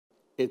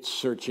It's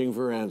Searching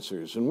for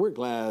Answers. And we're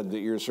glad that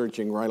you're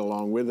searching right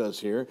along with us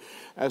here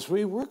as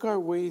we work our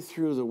way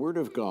through the Word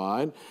of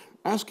God,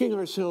 asking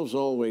ourselves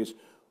always,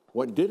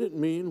 what did it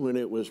mean when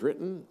it was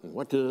written? And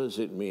what does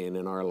it mean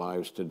in our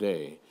lives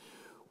today?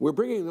 We're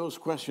bringing those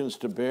questions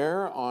to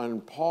bear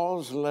on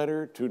Paul's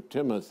letter to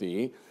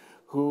Timothy,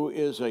 who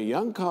is a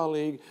young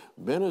colleague,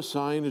 been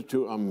assigned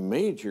to a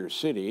major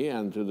city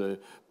and to the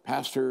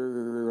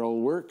pastoral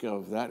work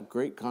of that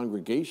great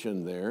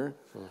congregation there.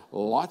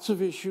 Lots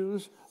of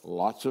issues,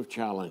 lots of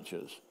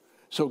challenges.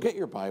 So get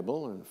your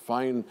Bible and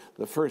find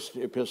the first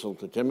epistle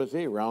to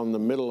Timothy around the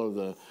middle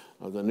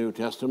of the New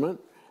Testament.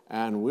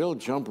 And we'll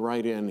jump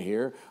right in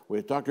here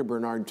with Dr.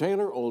 Bernard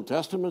Taylor, Old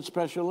Testament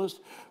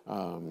specialist,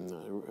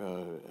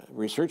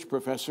 research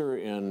professor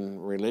in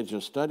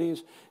religious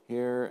studies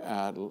here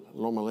at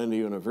Loma Linda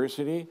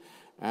University,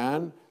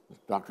 and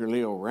Dr.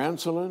 Leo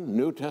Rancelin,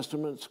 New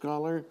Testament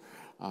scholar,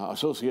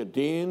 Associate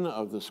Dean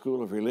of the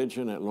School of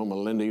Religion at Loma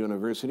Linda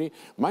University.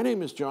 My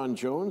name is John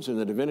Jones in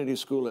the Divinity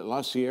School at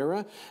La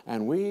Sierra,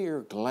 and we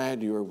are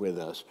glad you're with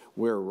us.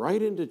 We're right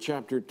into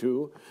chapter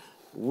 2.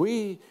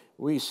 We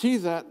see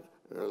that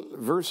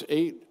verse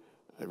 8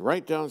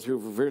 right down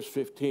through verse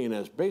 15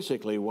 as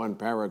basically one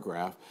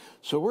paragraph.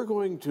 So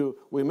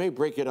we may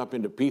break it up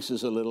into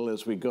pieces a little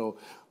as we go,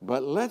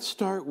 but let's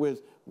start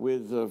with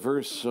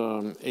verse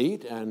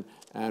 8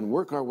 and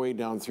work our way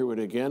down through it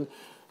again.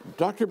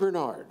 Dr.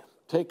 Bernard,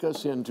 take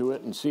us into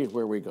it and see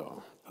where we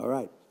go. All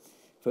right.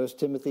 1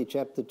 Timothy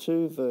chapter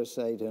 2, verse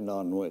 8 and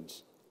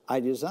onwards. I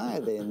desire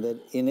then that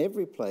in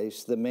every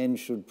place the men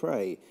should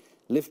pray,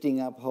 lifting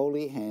up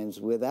holy hands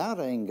without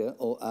anger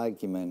or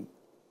argument.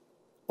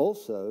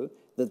 Also,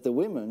 that the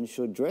women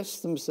should dress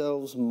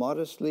themselves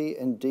modestly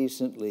and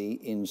decently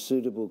in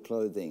suitable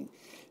clothing,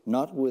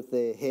 not with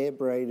their hair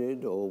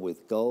braided or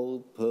with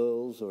gold,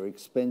 pearls, or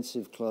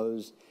expensive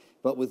clothes,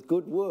 but with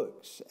good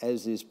works,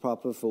 as is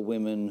proper for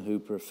women who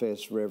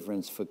profess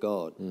reverence for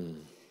God.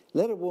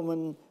 Let a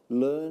woman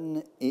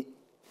learn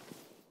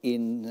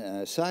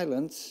in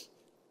silence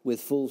with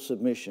full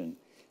submission.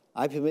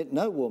 I permit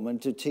no woman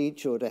to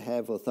teach or to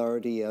have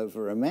authority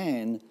over a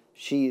man.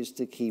 She is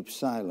to keep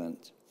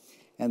silent.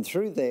 And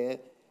through there,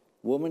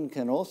 woman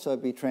can also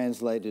be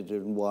translated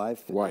as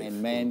wife.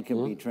 And man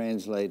can be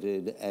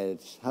translated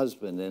as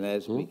husband. And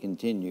as we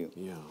continue.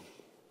 Yeah.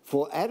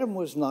 For Adam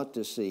was not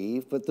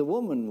deceived, but the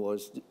woman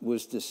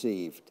was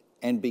deceived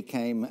and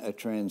became a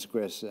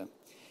transgressor.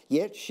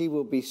 Yet she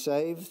will be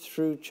saved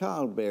through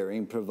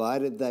childbearing,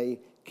 provided they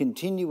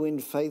continue in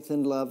faith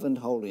and love and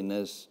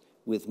holiness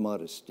with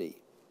modesty.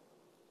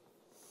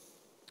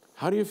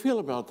 How do you feel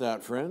about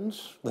that,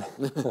 friends?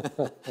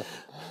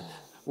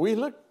 We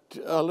looked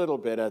a little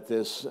bit at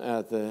this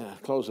at the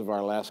close of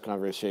our last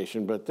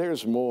conversation, but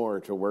there's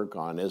more to work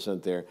on,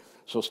 isn't there?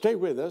 So stay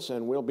with us,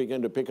 and we'll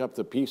begin to pick up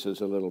the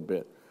pieces a little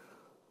bit.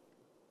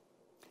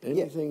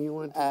 Anything you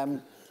want?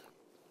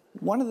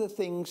 One of the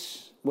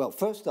things, well,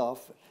 first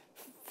off,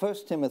 1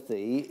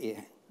 Timothy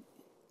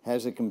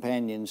has a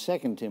companion,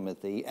 2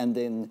 Timothy, and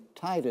then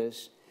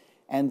Titus,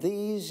 and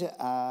these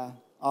are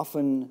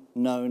often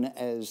known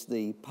as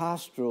the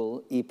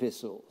pastoral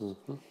epistles.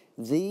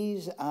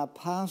 These are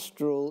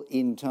pastoral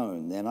in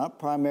tone. They're not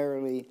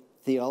primarily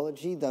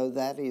theology, though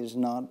that is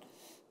not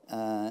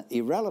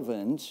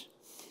irrelevant.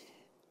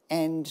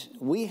 And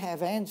we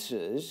have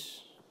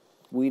answers,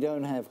 we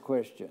don't have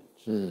questions.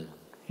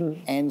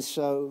 And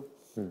so,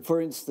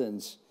 for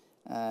instance,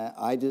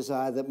 I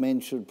desire that men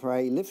should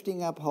pray,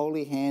 lifting up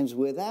holy hands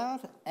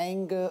without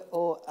anger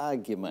or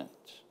argument.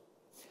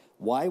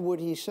 Why would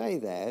he say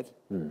that?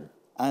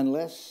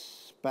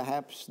 Unless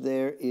perhaps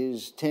there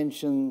is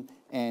tension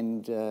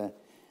and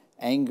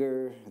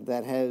anger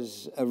that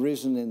has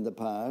arisen in the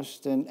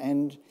past.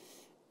 And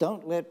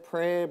don't let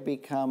prayer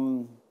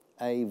become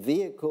a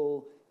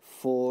vehicle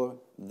for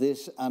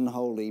this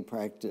unholy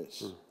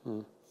practice.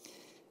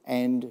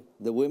 And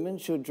the women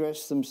should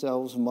dress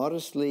themselves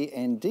modestly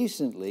and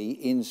decently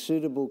in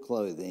suitable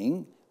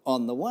clothing,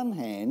 on the one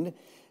hand,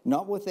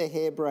 not with their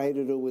hair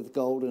braided or with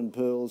gold and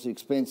pearls,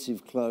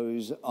 expensive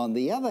clothes, on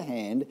the other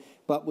hand,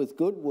 but with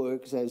good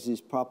works, as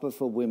is proper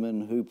for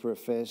women who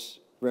profess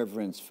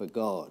reverence for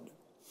God.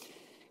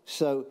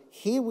 So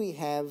here we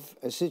have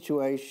a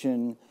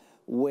situation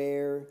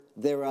where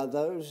there are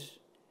those,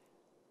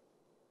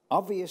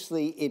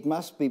 obviously it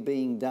must be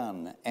being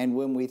done. And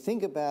when we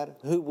think about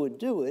who would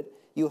do it,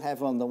 you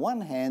have on the one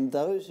hand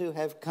those who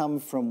have come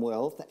from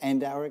wealth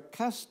and are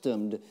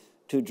accustomed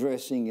to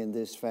dressing in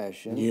this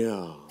fashion.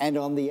 Yeah. And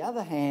on the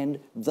other hand,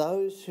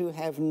 those who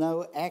have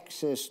no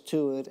access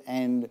to it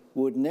and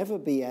would never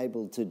be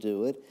able to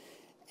do it,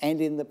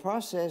 and in the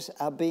process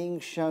are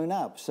being shown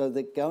up, so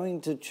that going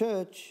to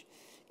church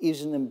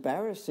is an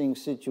embarrassing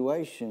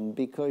situation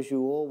because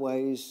you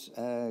always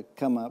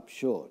come up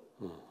short.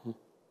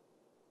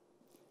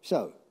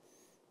 So,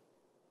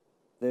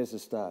 there's a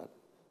start.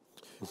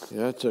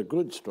 That's a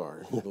good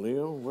start.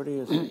 Leo, what do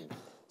you think?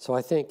 So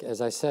I think,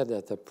 as I said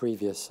at the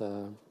previous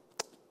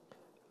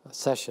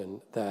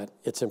session that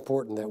it's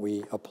important that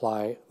we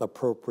apply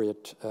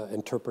appropriate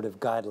interpretive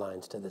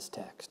guidelines to this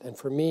text. And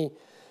for me,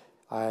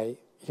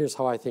 here's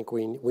how I think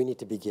we need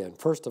to begin.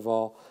 First of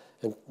all,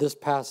 and this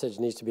passage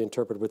needs to be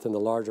interpreted within the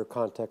larger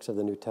context of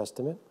the New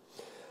Testament,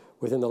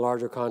 within the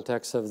larger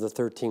context of the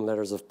 13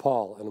 letters of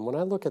Paul. And when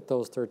I look at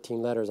those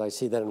 13 letters, I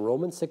see that in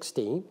Romans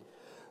 16,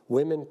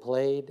 women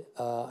played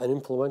an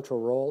influential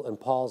role in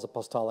Paul's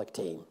apostolic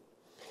team.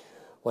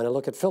 When I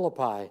look at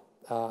Philippi,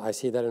 I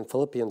see that in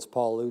Philippians,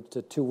 Paul alludes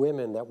to 2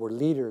 women that were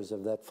leaders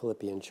of that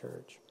Philippian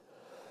church.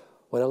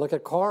 When I look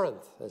at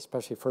Corinth,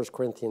 especially 1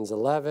 Corinthians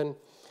 11,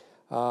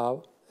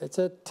 it's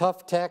a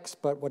tough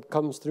text, but what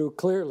comes through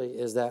clearly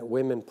is that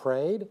women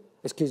prayed,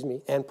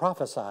 and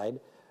prophesied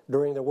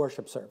during the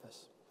worship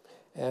service.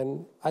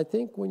 And I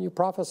think when you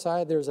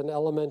prophesy, there's an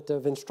element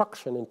of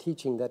instruction and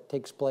teaching that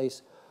takes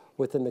place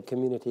within the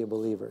community of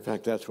believers. In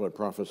fact, that's what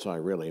prophesy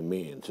really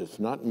means. It's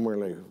not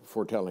merely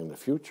foretelling the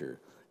future.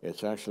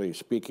 It's actually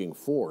speaking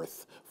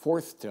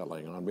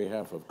forth-telling on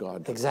behalf of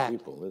God to the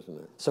people, isn't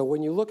it? So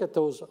when you look at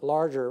those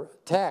larger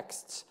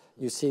texts,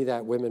 you see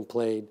that women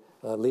played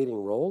a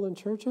leading role in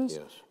churches,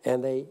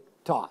 and they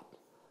taught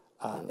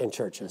in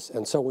churches.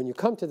 And so when you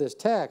come to this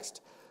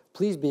text,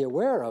 please be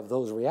aware of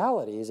those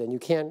realities, and you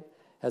can't,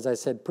 as I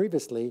said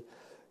previously,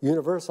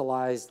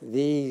 universalize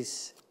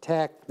this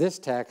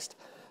text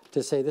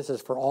to say this is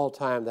for all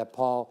time, that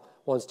Paul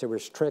wants to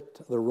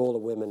restrict the role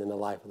of women in the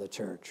life of the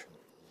church.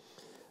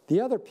 The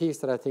other piece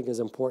that I think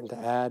is important to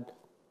add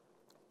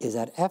is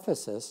that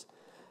Ephesus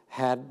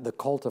had the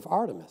cult of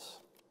Artemis.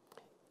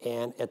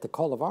 And at the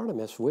cult of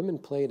Artemis, women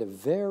played a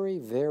very,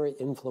 very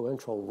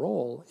influential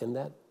role in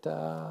that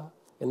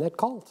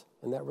cult,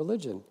 in that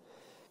religion.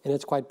 And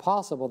it's quite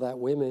possible that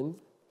women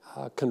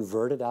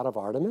converted out of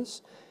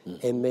Artemis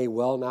and may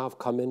well now have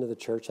come into the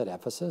church at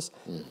Ephesus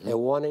and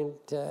wanting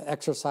to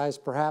exercise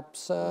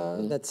perhaps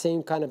that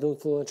same kind of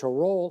influential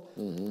role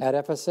at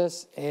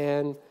Ephesus.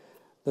 And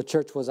the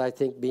church was, I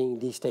think, being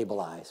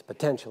destabilized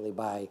potentially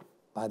by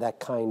that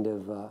kind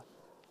of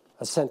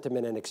a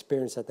sentiment and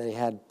experience that they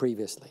had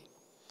previously.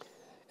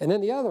 And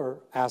then the other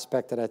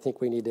aspect that I think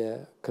we need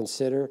to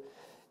consider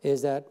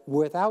is that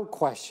without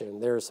question,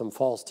 there is some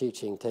false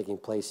teaching taking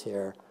place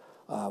here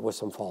with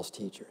some false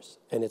teachers.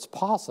 And it's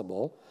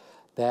possible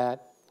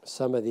that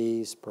some of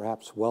these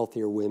perhaps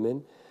wealthier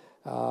women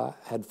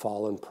had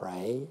fallen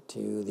prey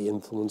to the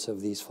influence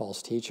of these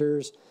false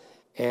teachers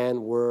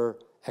and were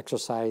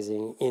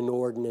exercising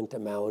inordinate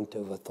amount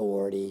of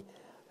authority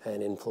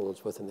and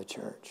influence within the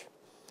church.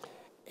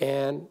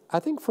 And I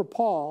think for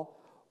Paul,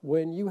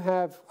 when you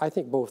have, I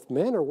think, both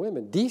men or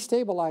women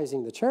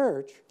destabilizing the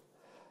church,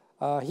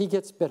 he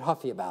gets a bit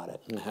huffy about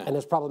it. And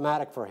it's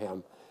problematic for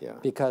him.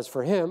 Because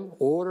for him,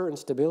 order and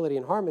stability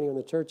and harmony in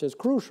the church is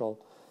crucial.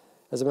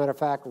 As a matter of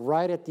fact,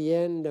 right at the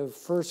end of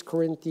 1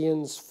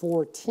 Corinthians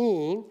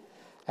 14,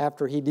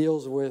 after he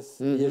deals with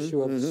the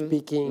issue of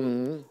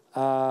speaking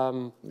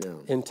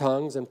in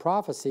tongues and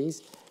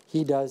prophecies,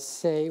 he does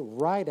say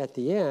right at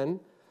the end,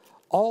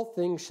 all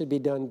things should be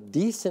done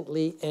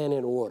decently and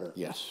in order.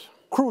 Yes.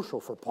 Crucial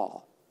for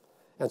Paul.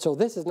 And so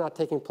this is not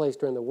taking place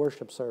during the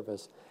worship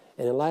service.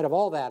 And in light of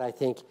all that, I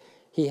think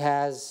he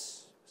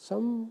has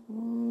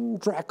some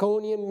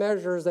draconian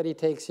measures that he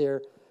takes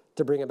here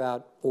to bring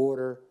about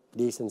order,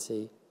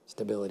 decency,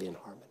 stability, and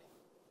harmony.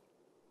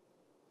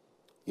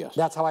 Yes.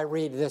 That's how I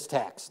read this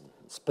text.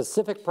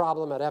 Specific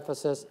problem at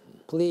Ephesus.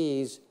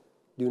 Please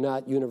do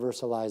not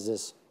universalize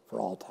this for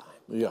all time.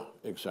 Yeah,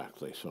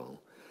 exactly so.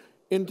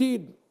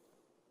 Indeed,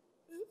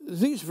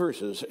 these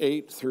verses,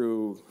 8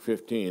 through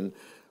 15,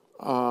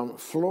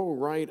 flow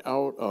right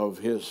out of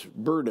his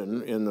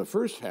burden in the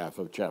first half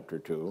of chapter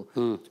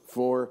 2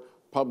 for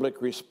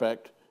public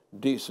respect,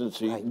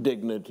 decency,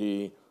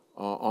 dignity,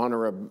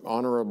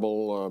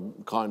 honorable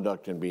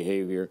conduct and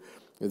behavior.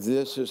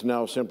 This is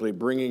now simply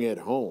bringing it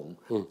home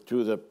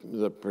to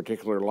the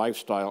particular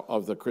lifestyle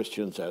of the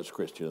Christians as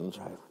Christians.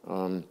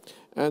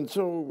 And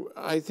so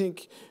I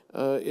think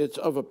it's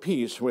of a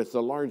piece with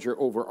the larger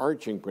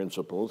overarching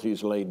principles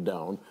he's laid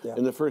down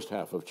in the first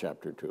half of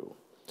chapter 2.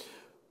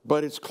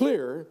 But it's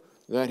clear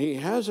that he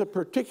has a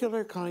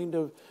particular kind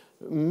of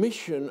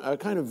mission, a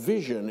kind of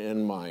vision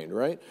in mind,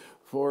 right?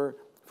 For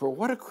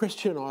what a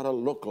Christian ought to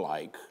look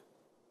like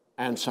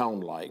and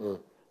sound like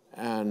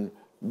and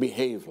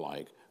behave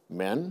like,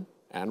 men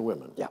and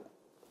women. Yeah.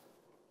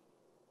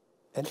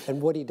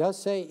 And what he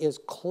does say is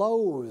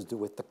clothed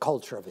with the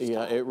culture of his time.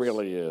 Yeah, it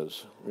really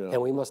is. Yeah.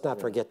 And we must not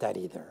forget that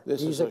either.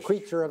 He's a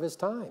creature of his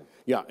time.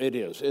 Yeah, it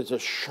is. It's a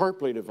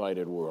sharply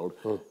divided world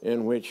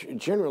in which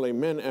generally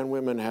men and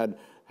women had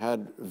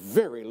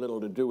very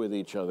little to do with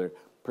each other,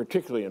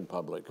 particularly in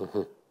public.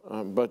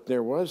 But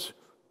there was,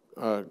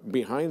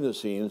 behind the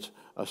scenes,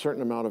 a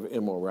certain amount of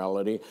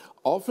immorality,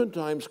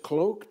 oftentimes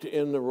cloaked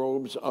in the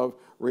robes of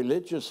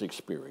religious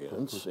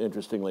experience,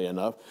 interestingly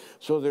enough.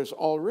 So there's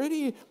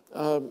already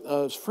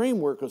a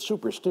framework of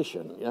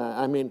superstition,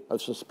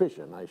 of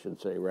suspicion, I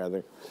should say,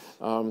 rather.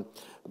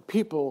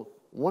 People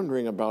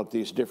wondering about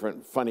these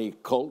different funny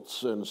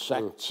cults and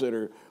sects that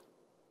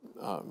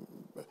are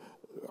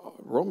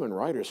Roman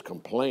writers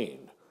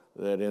complained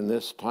that in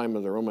this time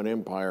of the Roman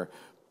Empire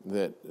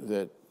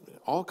that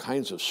all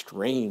kinds of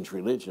strange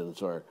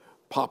religions are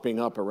popping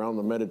up around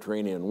the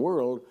Mediterranean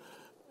world,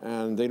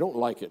 and they don't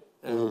like it.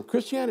 And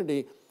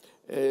Christianity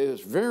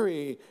is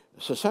very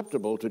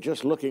susceptible to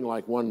just looking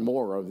like one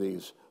more of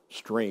these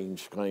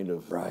strange kind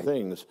of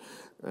things.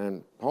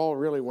 And Paul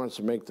really wants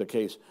to make the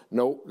case,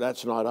 no,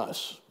 that's not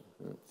us.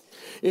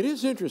 It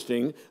is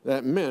interesting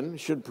that men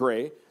should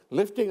pray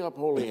lifting up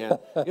holy hands,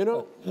 you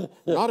know,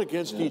 not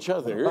against each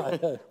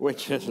other,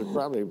 which is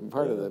probably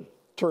part of the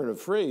turn of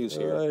phrase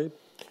here.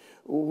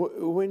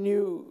 When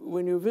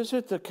you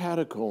visit the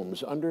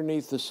catacombs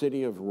underneath the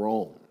city of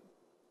Rome,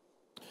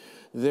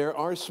 there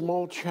are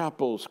small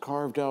chapels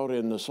carved out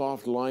in the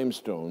soft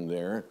limestone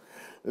there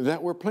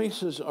that were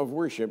places of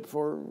worship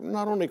for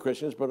not only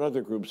Christians but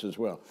other groups as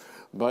well.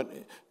 But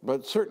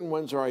certain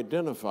ones are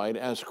identified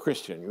as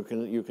Christian.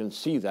 You can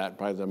see that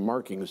by the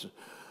markings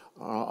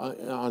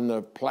on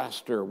the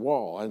plaster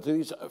wall. And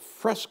these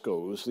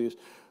frescoes,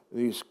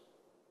 these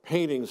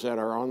paintings that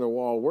are on the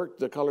wall,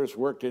 the colors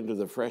worked into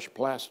the fresh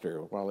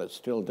plaster while it's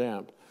still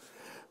damp,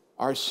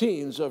 are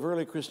scenes of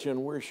early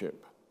Christian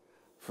worship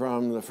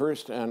from the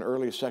 1st and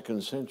early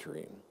 2nd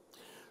century.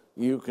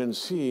 You can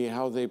see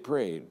how they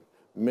prayed.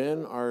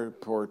 Men are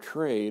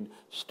portrayed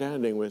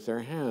standing with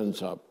their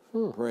hands up,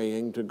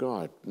 praying to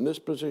God in this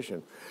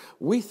position.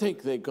 We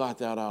think they got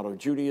that out of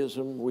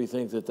Judaism. We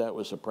think that that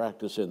was a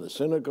practice in the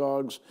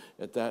synagogues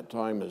at that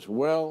time as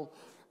well.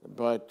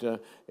 But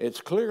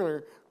it's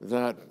clear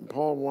that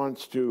Paul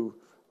wants to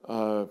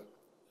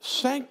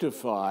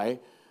sanctify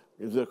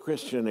the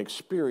Christian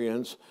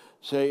experience.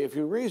 Say, if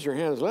you raise your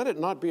hands, let it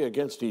not be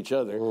against each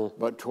other,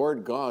 but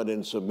toward God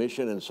in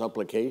submission and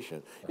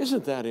supplication.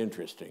 Isn't that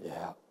interesting?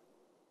 Yeah.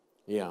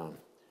 Yeah.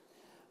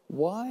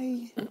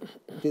 Why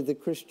did the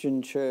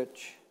Christian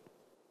church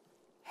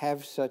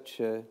have such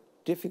a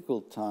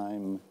difficult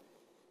time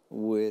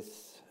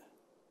with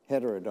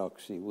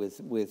heterodoxy,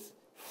 with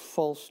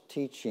false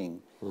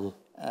teaching?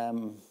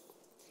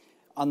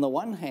 On the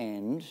one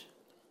hand,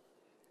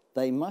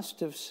 they must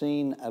have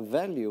seen a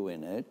value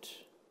in it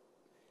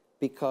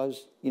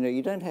because, you know,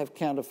 you don't have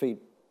counterfeit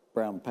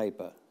brown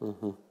paper.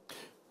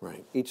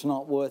 Right. It's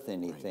not worth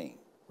anything.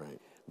 Right.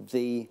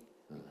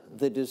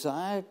 The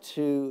desire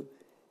to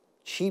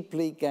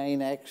cheaply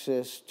gain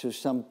access to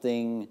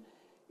something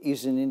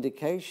is an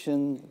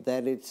indication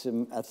that it's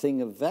a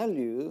thing of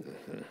value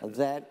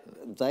that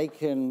they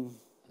can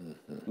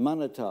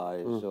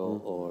monetize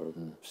or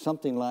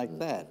something like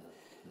that.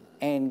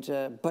 And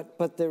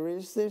but there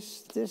is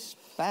this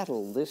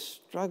battle, this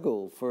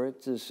struggle for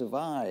it to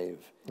survive.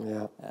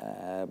 Yeah.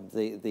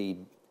 The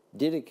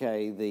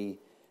Didache,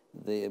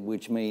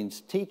 which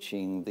means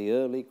teaching, the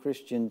early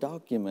Christian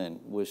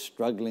document was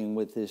struggling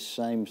with this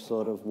same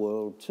sort of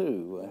world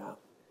too.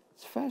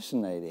 It's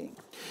fascinating.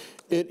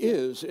 It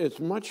is. It's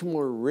much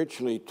more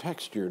richly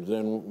textured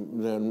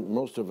than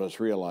most of us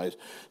realize.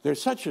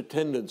 There's such a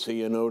tendency,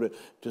 you know,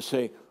 to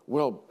say,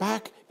 well,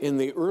 back in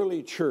the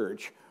early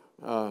church,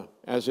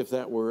 as if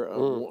that were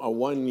a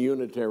one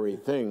unitary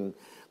thing.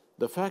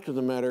 The fact of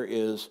the matter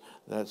is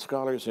that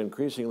scholars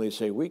increasingly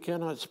say we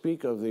cannot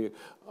speak of the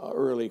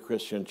early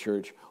Christian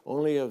church,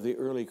 only of the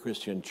early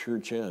Christian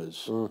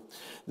churches.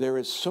 There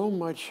is so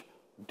much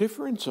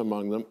difference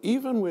among them,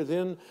 even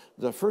within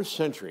the 1st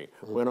century,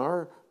 when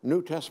our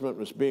New Testament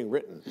was being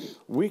written.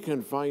 We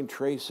can find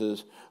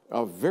traces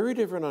of very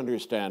different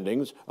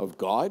understandings of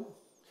God,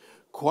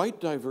 quite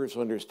diverse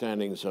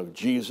understandings of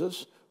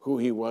Jesus, who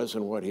he was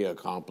and what he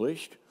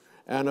accomplished,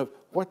 and of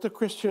what the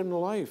Christian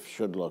life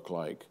should look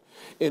like.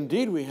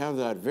 Indeed, we have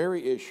that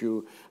very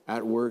issue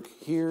at work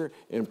here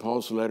in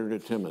Paul's letter to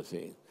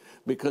Timothy,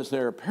 because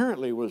there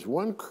apparently was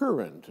one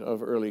current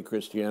of early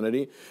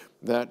Christianity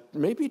that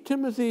maybe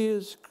Timothy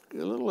is a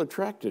little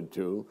attracted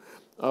to,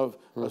 of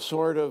a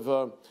sort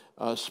of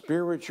a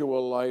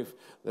spiritual life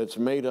that's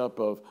made up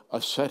of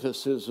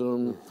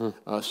asceticism,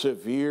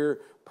 severe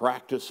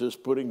practices,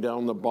 putting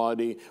down the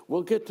body.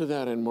 We'll get to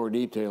that in more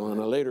detail in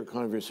a later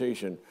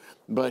conversation.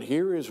 But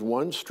here is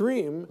one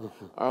stream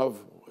of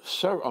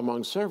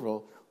among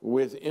several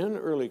within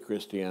early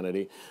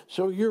Christianity.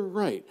 So you're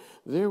right.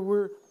 There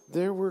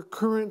were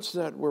currents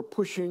that were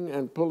pushing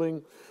and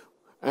pulling,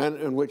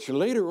 and which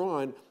later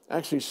on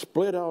actually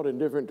split out in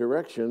different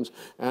directions.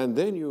 And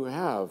then you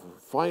have,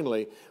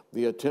 finally,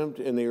 the attempt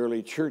in the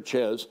early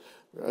churches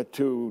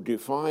to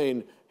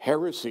define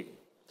heresy.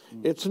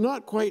 It's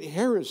not quite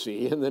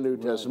heresy in the New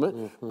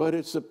Testament, but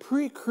it's the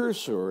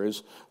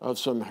precursors of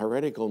some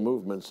heretical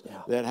movements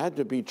that had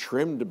to be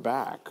trimmed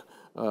back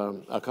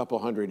a couple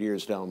hundred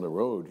years down the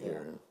road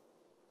here.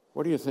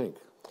 What do you think?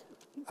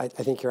 I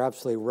think you're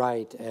absolutely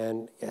right.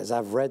 And as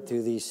I've read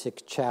through these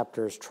 6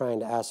 chapters trying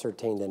to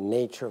ascertain the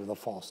nature of the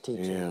false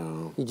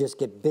teaching, you just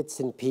get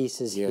bits and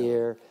pieces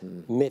here,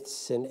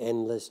 myths and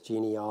endless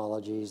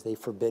genealogies. They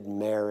forbid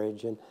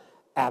marriage and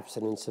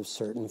abstinence of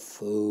certain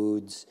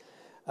foods.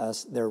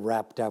 They're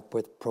wrapped up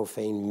with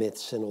profane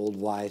myths and old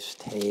wives'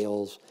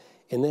 tales.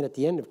 And then at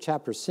the end of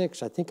chapter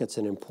 6, I think it's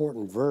an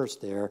important verse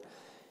there,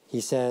 He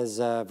says,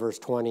 verse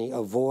 20,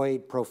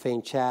 avoid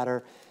profane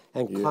chatter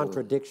and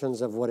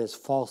contradictions of what is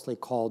falsely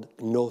called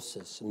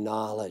gnosis,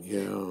 knowledge.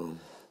 Yeah.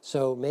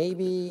 So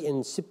maybe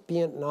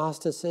incipient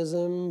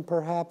Gnosticism,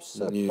 perhaps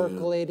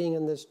percolating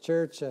in this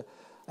church,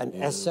 an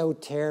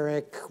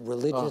esoteric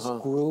religious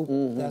group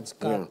that's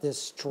got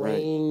this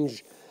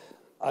strange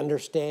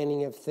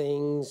understanding of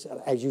things,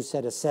 as you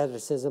said,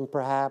 asceticism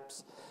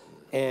perhaps.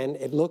 And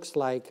it looks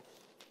like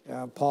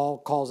Paul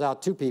calls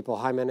out two people,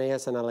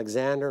 Hymenaeus and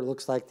Alexander. It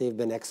looks like they've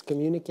been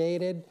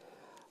excommunicated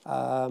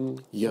in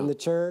the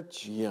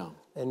church. Yeah.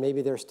 And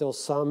maybe there's still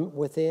some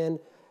within.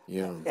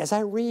 Yeah. As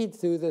I read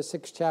through the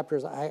 6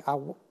 chapters,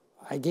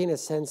 I gain a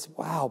sense,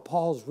 wow,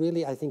 Paul's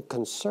really, I think,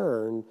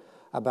 concerned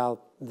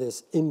about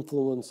this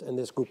influence and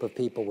this group of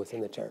people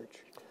within the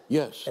church.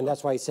 Yes. And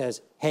that's why he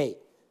says, hey,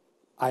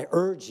 I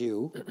urge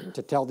you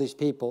to tell these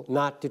people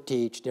not to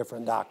teach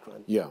different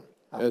doctrine. Yeah.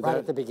 Right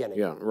at the beginning.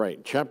 Yeah, right.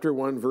 Chapter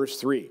 1, verse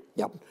 3.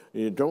 Yep.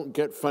 You don't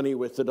get funny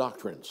with the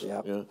doctrines.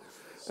 Yep. Yeah.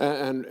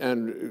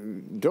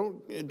 And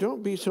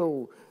don't be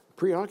so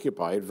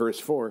preoccupied, verse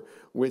 4,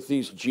 with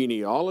these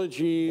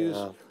genealogies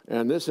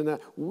and this and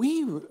that.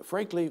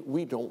 Frankly,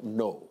 we don't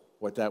know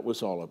what that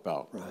was all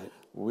about. Right.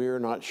 We're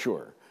not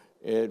sure.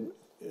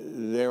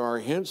 There are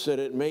hints that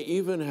it may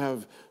even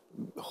have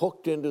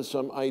hooked into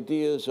some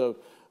ideas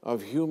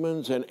of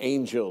humans and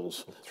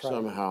angels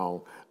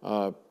somehow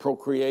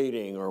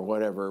procreating or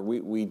whatever.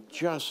 We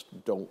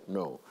just don't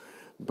know.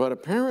 But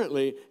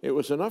apparently it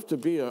was enough to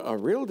be a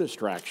real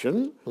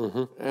distraction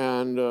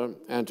and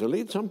to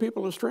lead some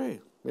people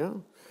astray. Yeah.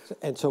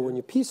 And so when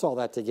you piece all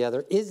that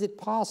together, is it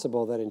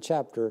possible that in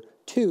chapter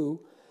 2,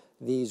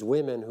 these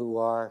women who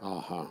are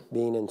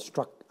being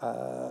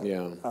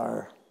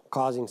are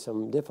causing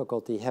some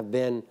difficulty have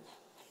been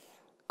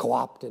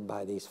co-opted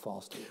by these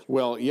false teachers?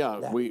 Well,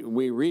 yeah,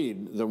 we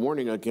read the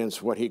warning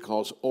against what he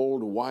calls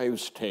old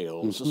wives'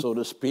 tales, so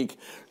to speak.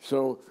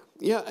 So,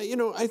 yeah, you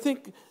know, I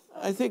think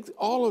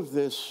all of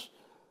this,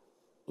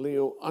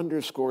 Leo,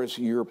 underscores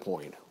your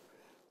point.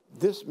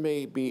 This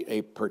may be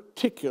a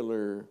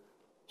particular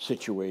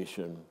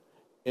situation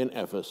in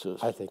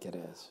Ephesus. I think it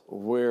is.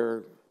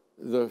 Where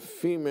the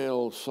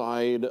female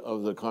side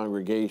of the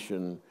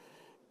congregation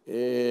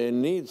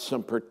needs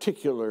some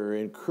particular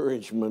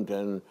encouragement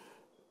and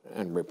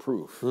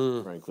reproof,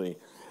 frankly.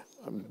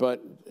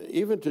 But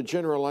even to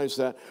generalize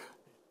that,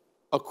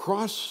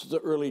 across the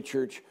early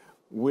church,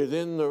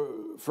 within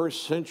the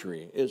first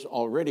century, is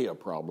already a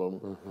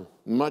problem,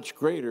 much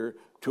greater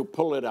to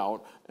pull it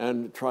out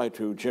and try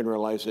to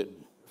generalize it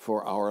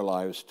for our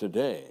lives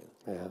today.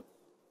 Yeah.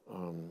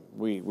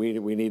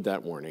 We need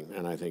that warning,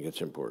 and I think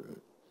it's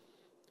important.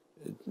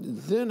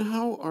 Then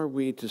how are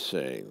we to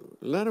say,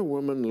 let a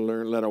woman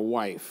learn, let a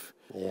wife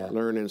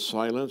learn in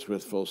silence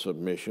with full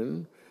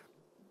submission.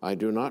 I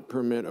do not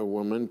permit a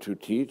woman to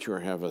teach or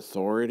have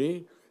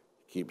authority.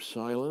 Keep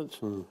silence.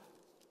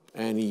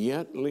 And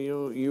yet,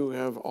 Leo, you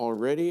have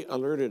already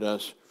alerted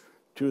us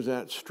to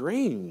that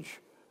strange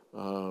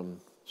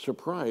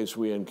surprise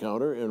we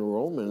encounter in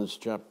Romans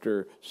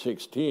chapter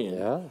 16,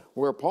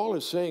 where Paul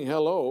is saying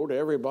hello to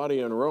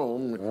everybody in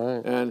Rome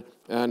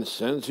and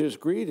sends his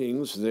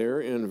greetings there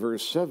in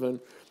verse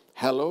 7.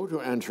 Hello to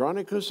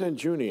Andronicus and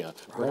Junia,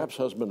 perhaps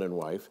husband and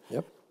wife.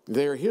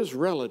 They're his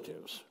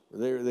relatives.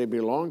 They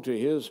belong to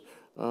his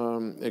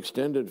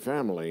extended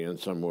family in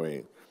some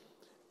way.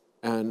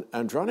 And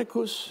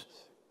Andronicus,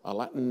 a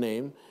Latin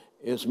name,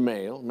 is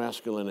male,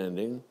 masculine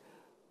ending.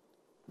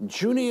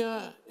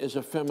 Junia is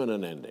a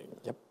feminine ending.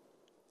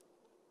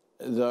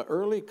 The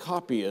early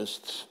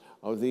copyists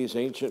of these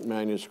ancient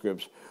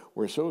manuscripts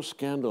were so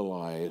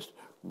scandalized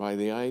by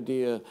the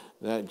idea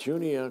that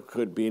Junia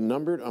could be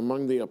numbered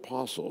among the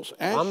apostles.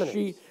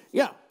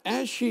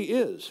 As she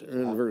is,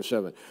 in verse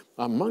 7,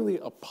 among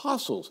the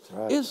apostles.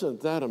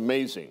 Isn't that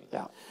amazing?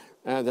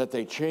 That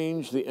they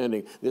changed the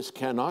ending. This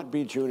cannot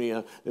be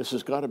Junia. This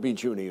has got to be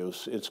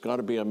Junius. It's got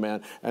to be a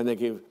man. And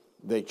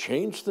they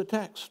changed the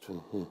text.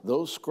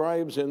 Those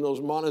scribes in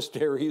those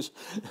monasteries,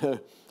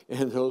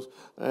 in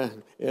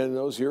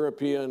those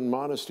European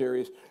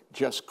monasteries,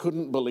 just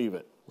couldn't believe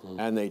it.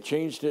 And they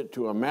changed it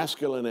to a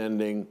masculine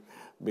ending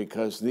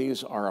because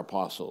these are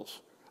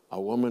apostles.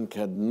 A woman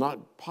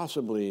cannot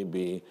possibly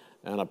be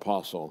an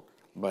apostle.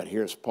 But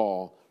here's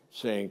Paul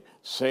saying,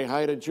 say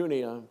hi to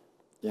Junia.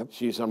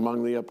 She's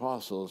among the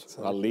apostles,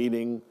 a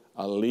leading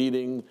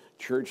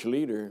church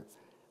leader.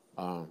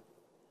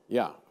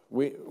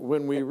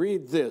 When we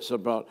read this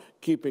about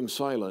keeping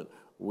silent,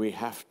 we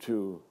have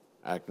to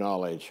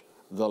acknowledge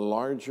the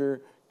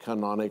larger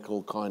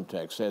canonical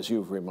context, as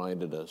you've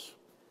reminded us.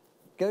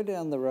 Go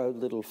down the road a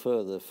little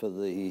further for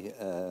the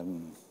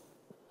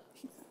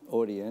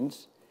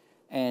audience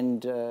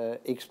and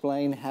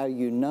explain how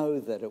you know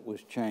that it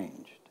was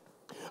changed.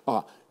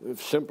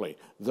 Simply,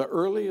 the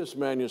earliest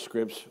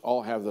manuscripts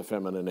all have the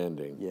feminine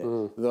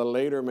ending. The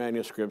later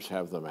manuscripts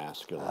have the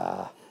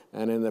masculine.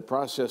 And in the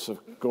process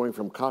of going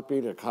from copy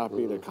to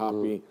copy to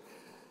copy,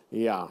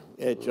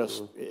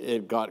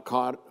 it got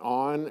caught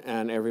on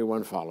and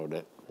everyone followed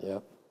it.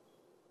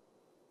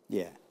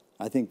 Yeah.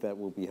 I think that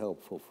will be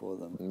helpful for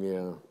them.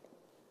 Yeah.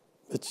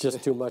 It's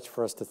just too much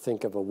for us to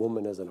think of a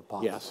woman as an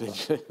apostle.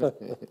 Yes.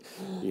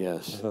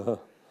 Yes.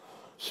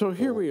 So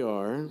here we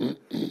are.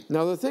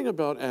 Now the thing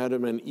about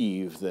Adam and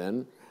Eve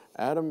then,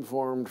 Adam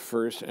formed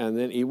first and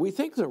then Eve. We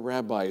think the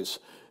rabbis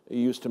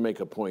used to make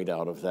a point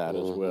out of that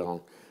as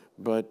well.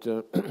 But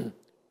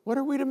what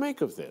are we to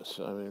make of this?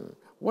 I mean,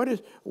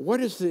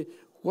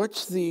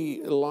 what's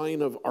the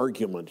line of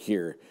argument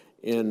here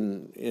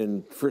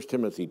in 1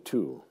 Timothy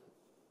 2?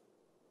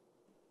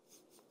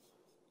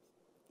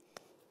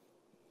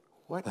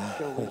 What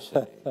shall we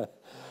say?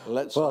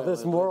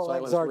 This moral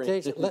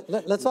exhortation,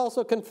 let's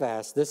also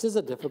confess, this is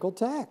a difficult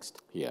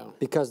text. Yeah.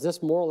 Because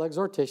this moral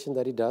exhortation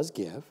that he does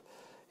give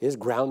is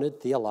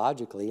grounded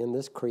theologically in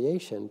this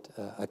creation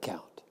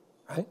account,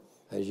 right?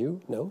 As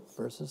you know,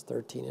 verses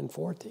 13 and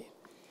 14.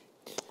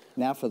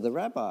 Now, for the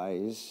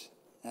rabbis,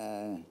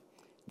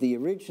 the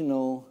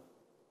original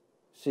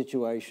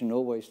situation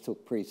always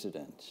took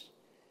precedence.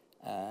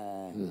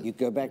 You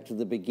go back to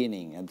the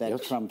beginning, and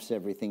that trumps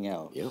everything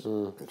else. Yes,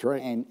 that's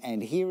right.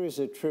 And here is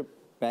a trip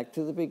back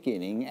to the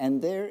beginning,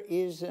 and there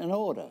is an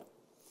order.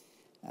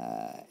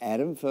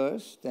 Adam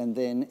first, and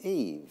then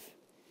Eve.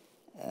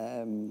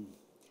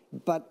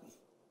 But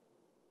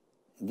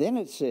then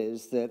it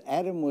says that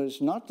Adam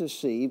was not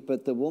deceived,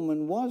 but the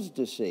woman was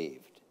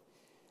deceived.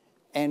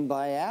 And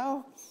by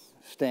our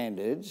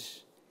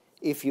standards,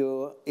 if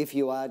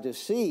you are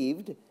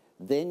deceived,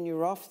 then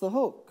you're off the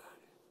hook.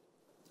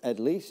 At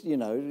least, you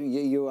know,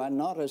 you are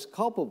not as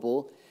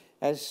culpable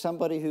as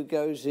somebody who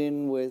goes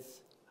in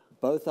with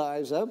both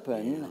eyes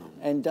open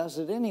and does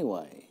it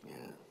anyway. Yeah.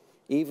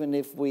 Even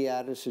if we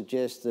are to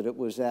suggest that it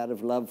was out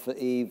of love for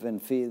Eve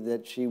and fear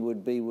that she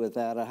would be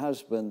without a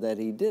husband that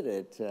he did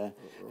it.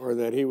 Or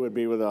that he would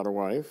be without a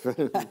wife.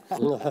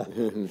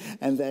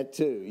 And that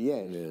too,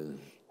 yes.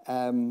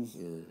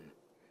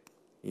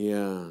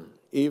 Yeah.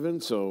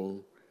 Even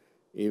so,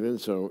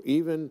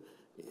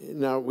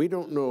 now, we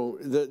don't know.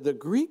 The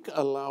Greek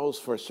allows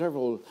for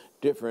several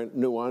different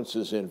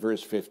nuances in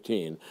verse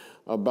 15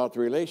 about the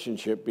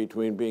relationship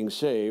between being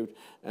saved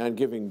and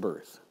giving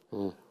birth.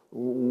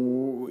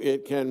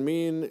 It can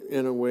mean,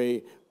 in a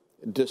way,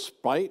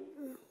 despite,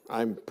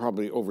 I'm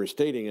probably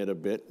overstating it a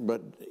bit,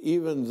 but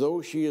even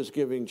though she is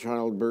giving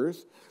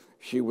childbirth,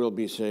 she will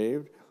be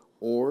saved,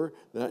 or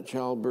that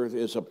childbirth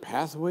is a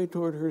pathway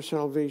toward her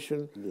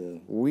salvation.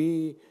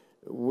 Yeah.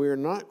 We're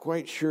not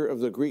quite sure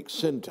of the Greek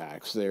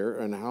syntax there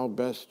and how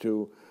best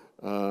to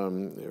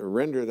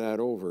render that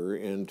over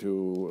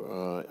into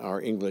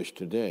our English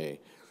today.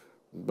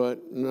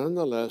 But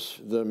nonetheless,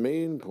 the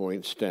main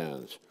point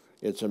stands.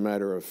 It's a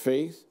matter of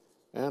faith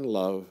and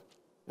love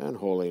and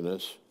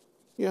holiness,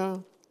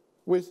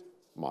 with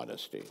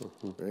modesty,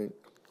 right?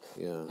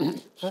 Yeah,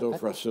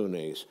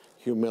 sophrasunes,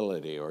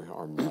 humility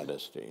or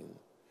modesty.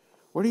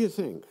 What do you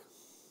think?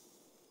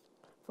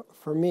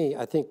 For me,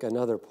 I think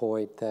another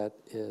point that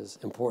is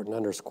important to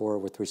underscore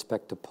with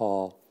respect to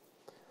Paul,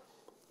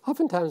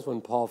 oftentimes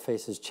when Paul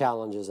faces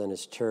challenges in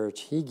his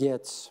church, he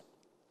gets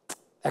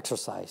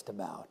exercised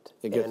about.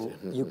 And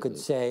you could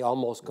say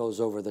almost goes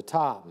over the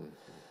top.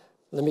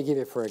 Let me give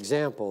you, for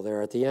example,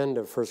 there at the end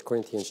of 1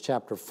 Corinthians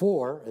chapter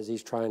 4, as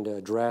he's trying to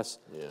address,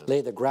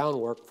 lay the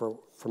groundwork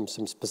from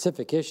some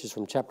specific issues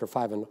from chapter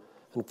 5 and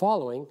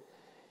following,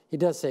 he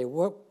does say,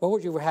 what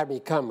would you have me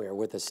come here,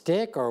 with a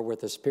stick or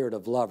with a spirit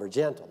of love or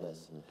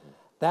gentleness?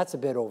 That's a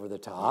bit over the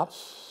top.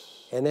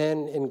 Yes. And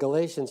then in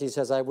Galatians, he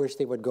says, I wish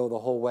they would go the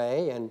whole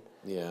way and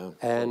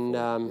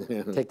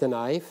take the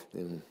knife.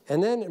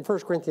 And then in 1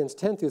 Corinthians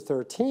 10 through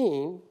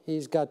 13,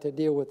 he's got to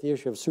deal with the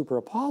issue of super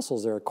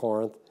apostles there at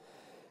Corinth.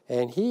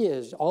 And he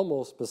is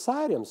almost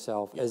beside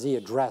himself as he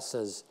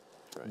addresses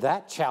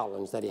that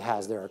challenge that he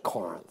has there at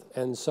Corinth.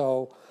 And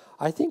so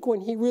I think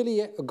when he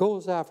really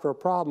goes after a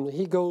problem,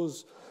 he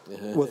goes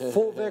with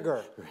full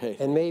vigor.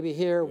 And maybe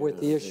here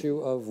with the issue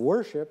of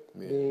worship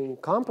being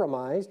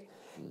compromised,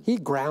 he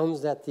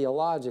grounds that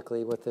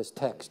theologically with this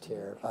text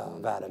here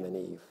of Adam and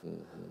Eve.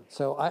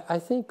 So I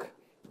think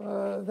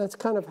that's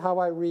kind of how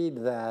I read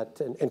that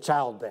in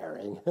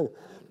childbearing.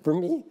 For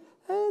me,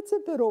 it's a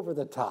bit over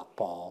the top,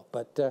 Paul,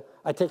 but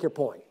I take your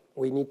point.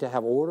 We need to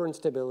have order and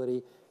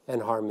stability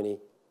and harmony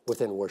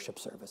within worship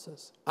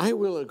services. I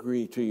will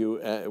agree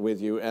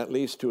with you, at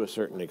least to a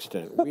certain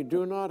extent. We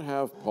do not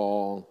have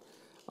Paul,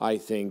 I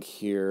think,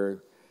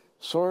 here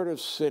sort of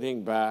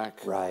sitting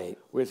back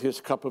with his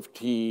cup of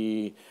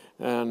tea,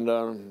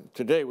 and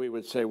today we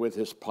would say with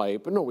his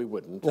pipe. No, we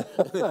wouldn't.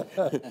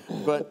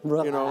 But,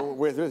 you know,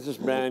 with his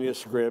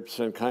manuscripts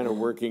and kind of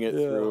working it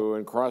through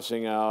and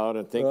crossing out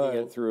and thinking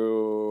it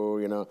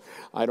through, you know,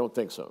 I don't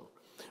think so.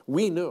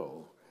 We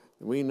know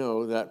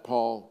that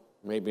Paul,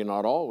 maybe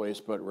not always,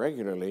 but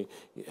regularly,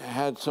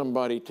 had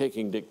somebody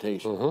taking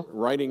dictation,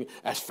 writing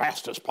as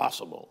fast as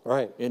possible.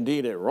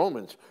 Indeed, at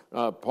Romans,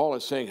 Paul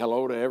is saying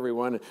hello to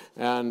everyone,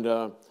 and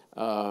the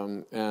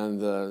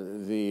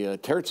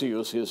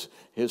Tertius,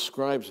 his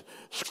scribes,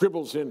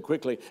 scribbles in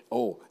quickly.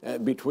 Oh,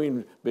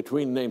 between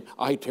name,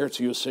 I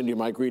Tertius send you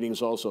my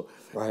greetings also.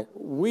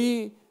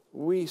 We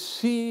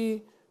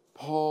see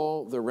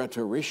Paul the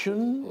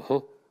rhetorician.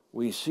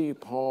 We see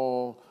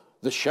Paul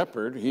the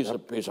shepherd. He's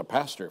a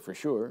pastor for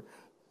sure.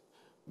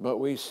 But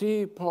we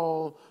see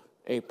Paul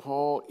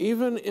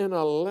even in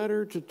a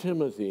letter to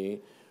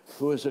Timothy,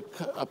 who is a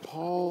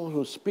Paul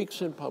who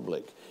speaks in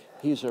public.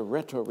 He's a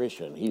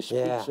rhetorician. He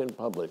speaks in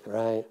public.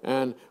 Right.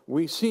 And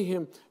we see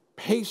him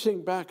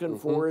pacing back and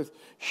forth,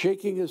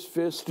 shaking his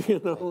fist,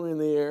 in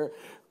the air,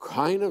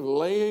 kind of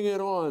laying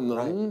it on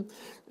them.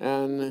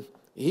 And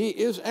he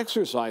is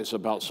exercised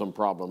about some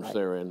problems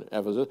there in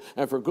Ephesus,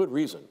 and for good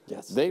reason.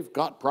 Yes. They've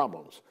got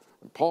problems.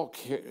 Paul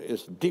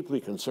is deeply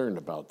concerned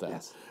about that.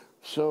 Yes.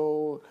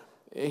 So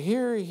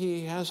here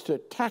he has to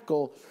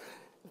tackle,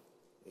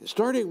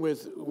 starting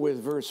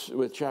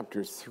with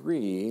chapter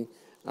 3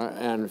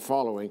 and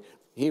following,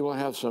 he will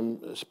have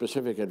some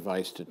specific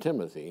advice to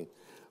Timothy.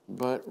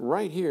 But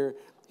right here,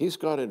 he's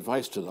got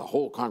advice to the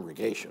whole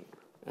congregation.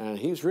 And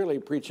he's really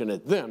preaching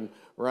at them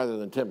rather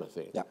than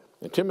Timothy. Yeah.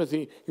 And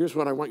Timothy, here's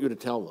what I want you to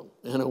tell them.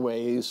 In a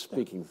way, he's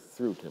speaking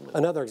through Timothy.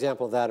 Another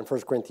example of that in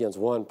 1 Corinthians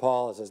 1,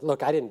 Paul says,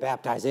 look, I didn't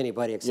baptize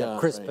anybody except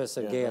Crispus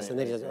and Gaius. And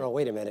then he says, oh,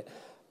 wait a minute,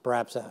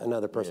 perhaps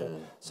another person. Yeah.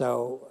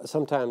 So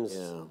sometimes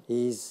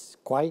he's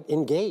quite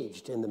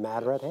engaged in the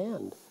matter at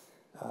hand.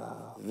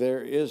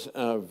 There's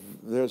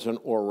an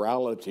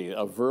orality,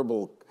 a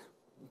verbal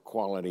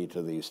quality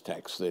to these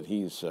texts that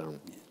he's...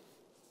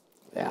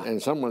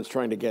 And someone's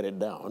trying to get it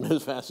down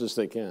as fast as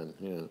they can.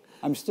 Yeah.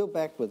 I'm still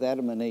back with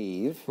Adam and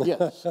Eve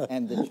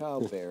and the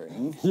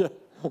childbearing.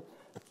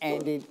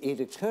 And it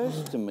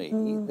occurs to me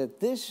that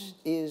this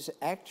is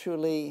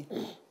actually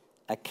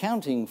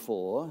accounting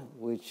for,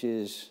 which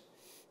is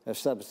a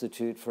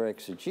substitute for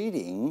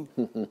exegeting,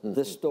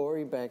 the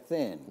story back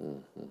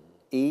then.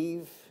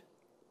 Eve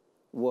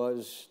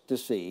was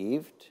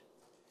deceived,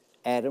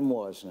 Adam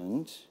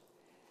wasn't,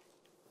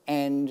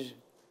 and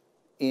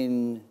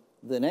in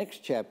the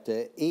next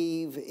chapter,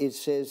 Eve, it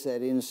says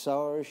that in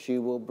sorrow she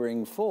will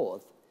bring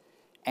forth.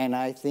 And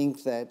I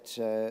think that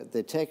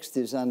the text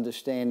is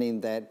understanding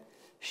that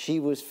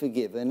she was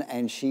forgiven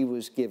and she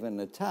was given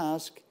a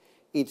task.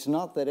 It's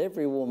not that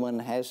every woman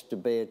has to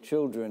bear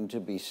children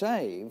to be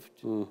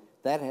saved.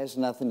 That has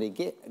nothing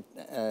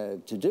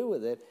to do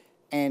with it.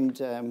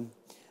 And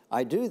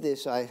I do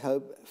this, I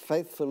hope,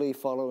 faithfully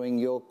following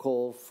your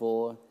call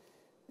for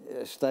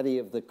study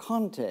of the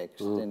context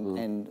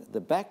and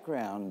the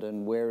background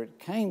and where it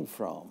came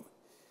from.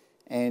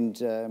 And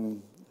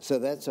so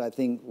that's, I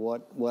think,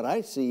 what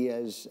I see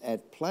as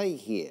at play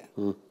here.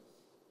 You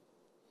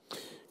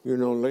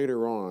know,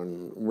 later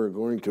on, we're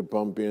going to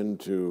bump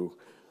into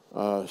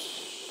a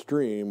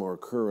stream or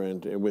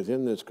current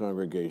within this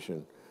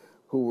congregation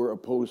who were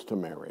opposed to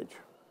marriage.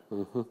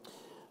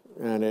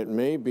 And it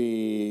may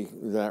be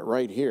that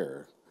right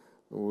here,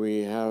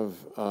 we have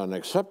an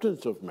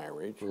acceptance of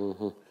marriage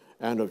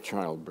and of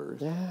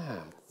childbirth,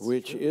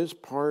 which is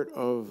part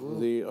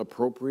of the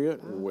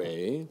appropriate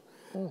way.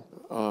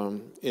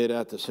 It,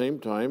 at the same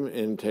time,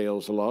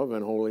 entails love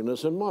and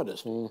holiness and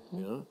modesty.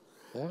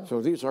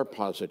 So these are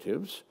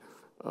positives,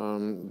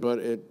 but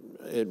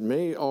it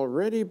may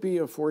already be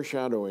a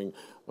foreshadowing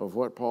of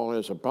what Paul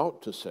is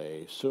about to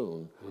say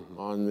soon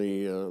on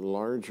the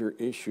larger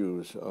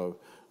issues of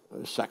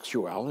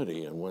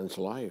sexuality in one's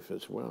life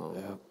as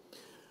well.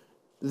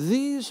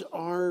 These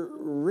are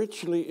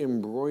richly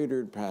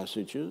embroidered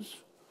passages.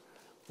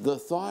 The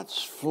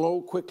thoughts flow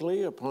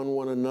quickly upon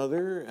one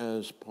another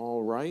as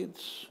Paul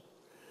writes.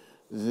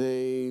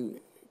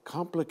 They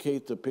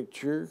complicate the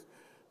picture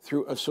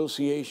through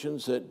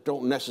associations that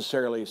don't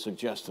necessarily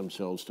suggest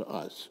themselves to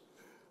us.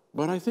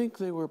 But I think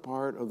they were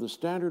part of the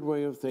standard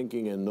way of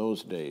thinking in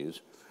those days,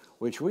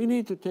 which we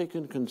need to take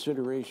in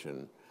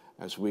consideration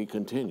as we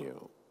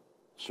continue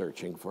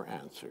searching for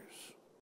answers.